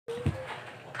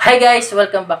Hi guys!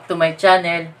 Welcome back to my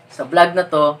channel. Sa vlog na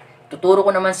to, tuturo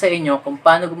ko naman sa inyo kung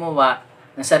paano gumawa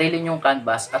ng sarili nyong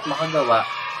canvas at makagawa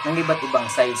ng iba't ibang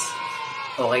size.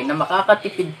 Okay, na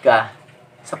makakatipid ka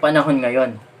sa panahon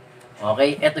ngayon.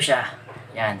 Okay, eto siya.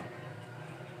 Yan.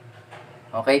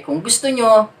 Okay, kung gusto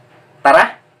nyo,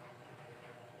 tara!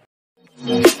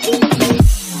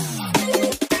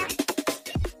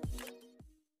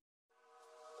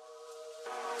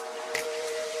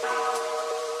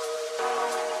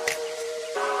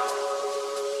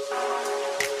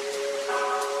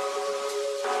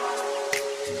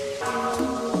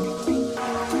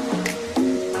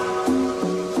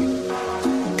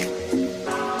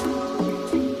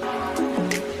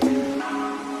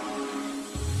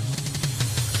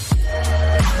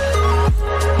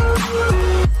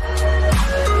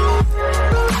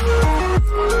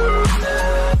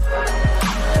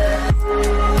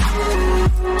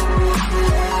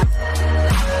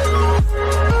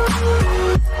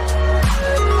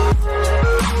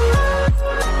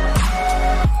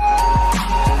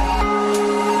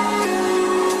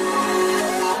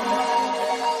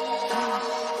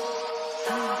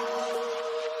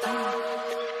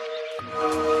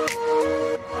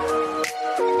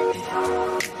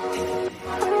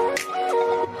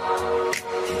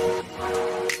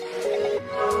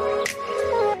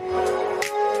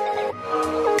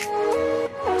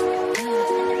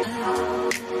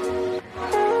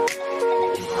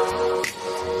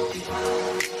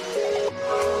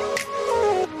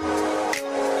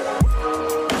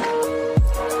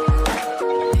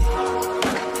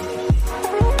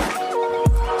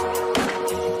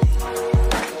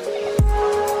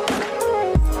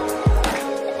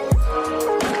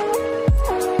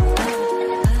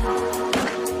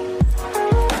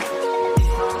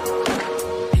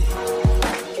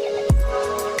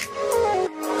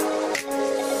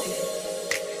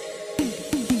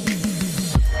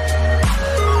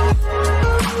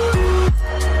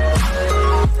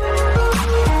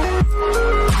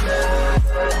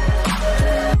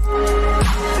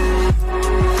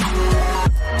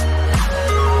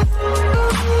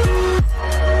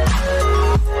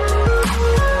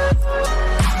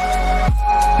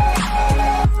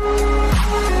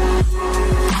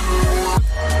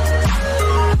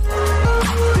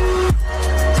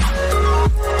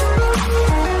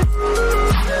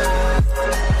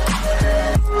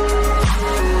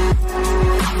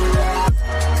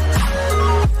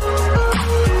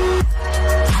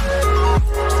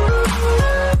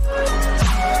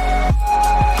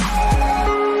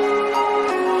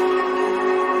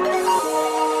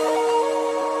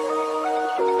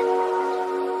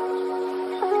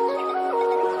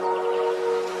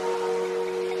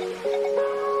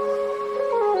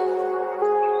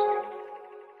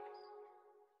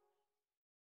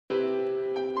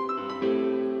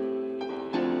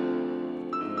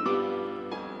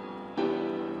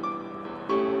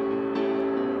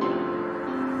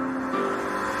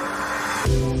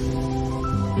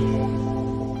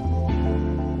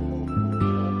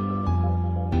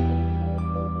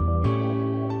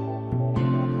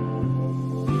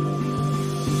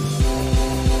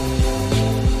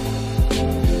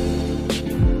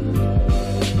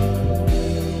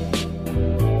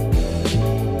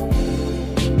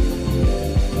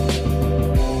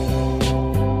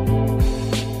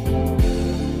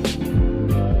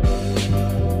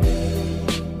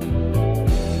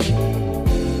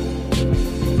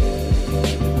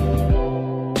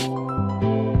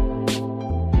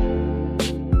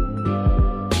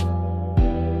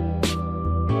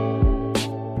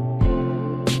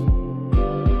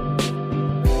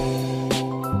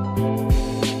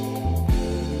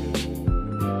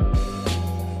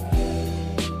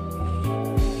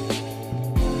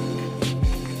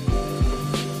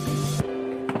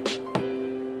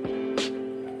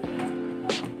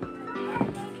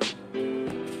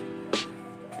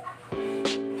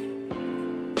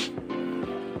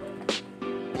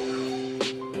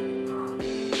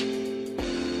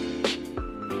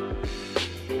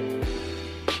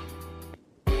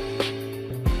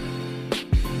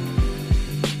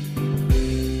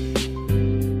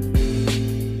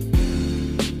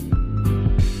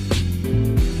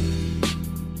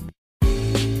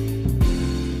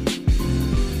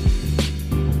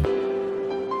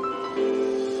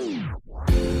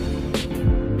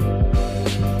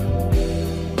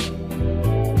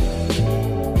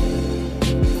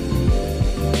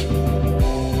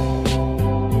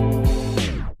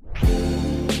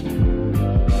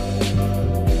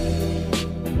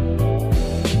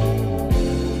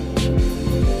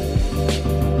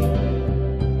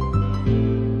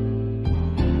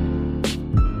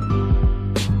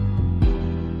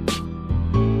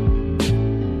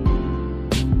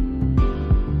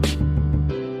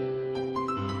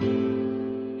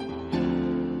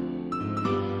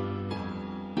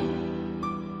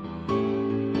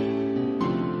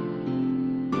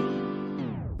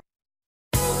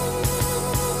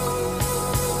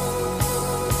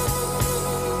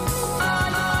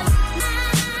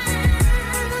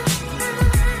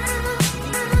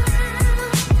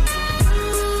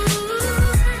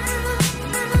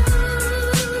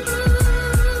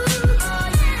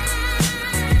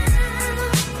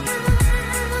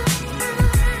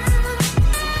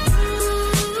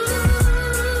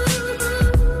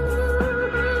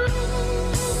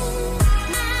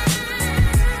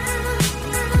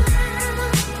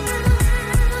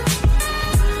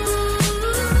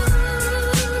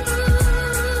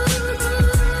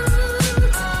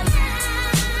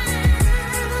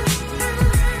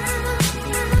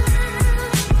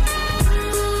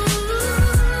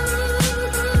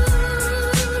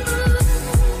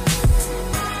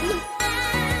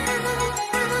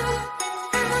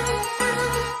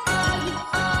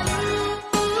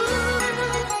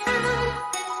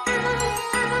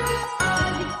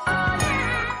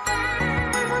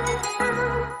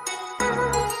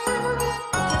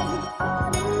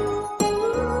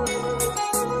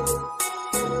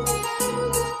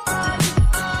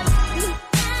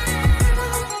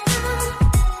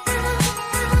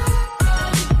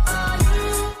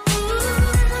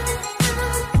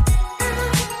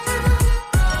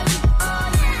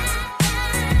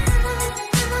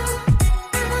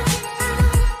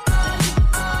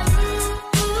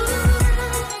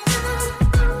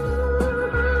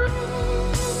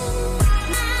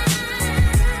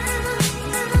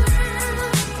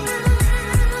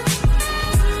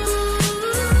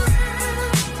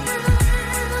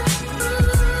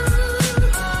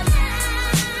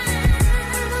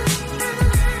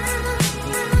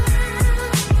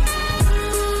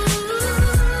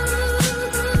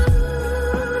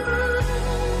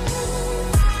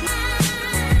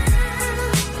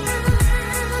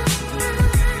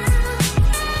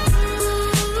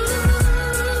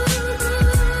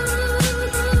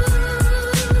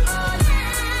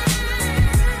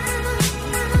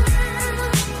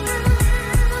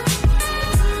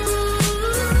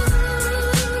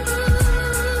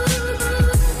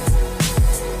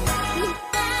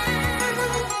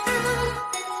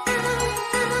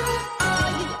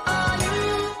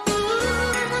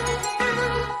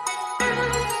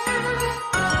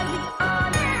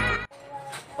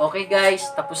 Okay guys,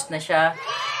 tapos na siya.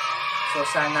 So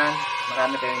sana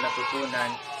marami kayong natutunan.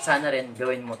 Sana rin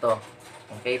gawin mo to.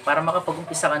 Okay? Para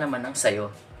makapag-umpisa ka naman ng sayo.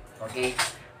 Okay?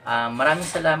 Maraming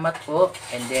salamat po.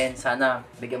 And then sana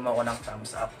bigyan mo ako ng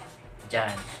thumbs up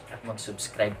dyan. At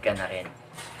mag-subscribe ka na rin.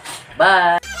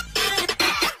 Bye!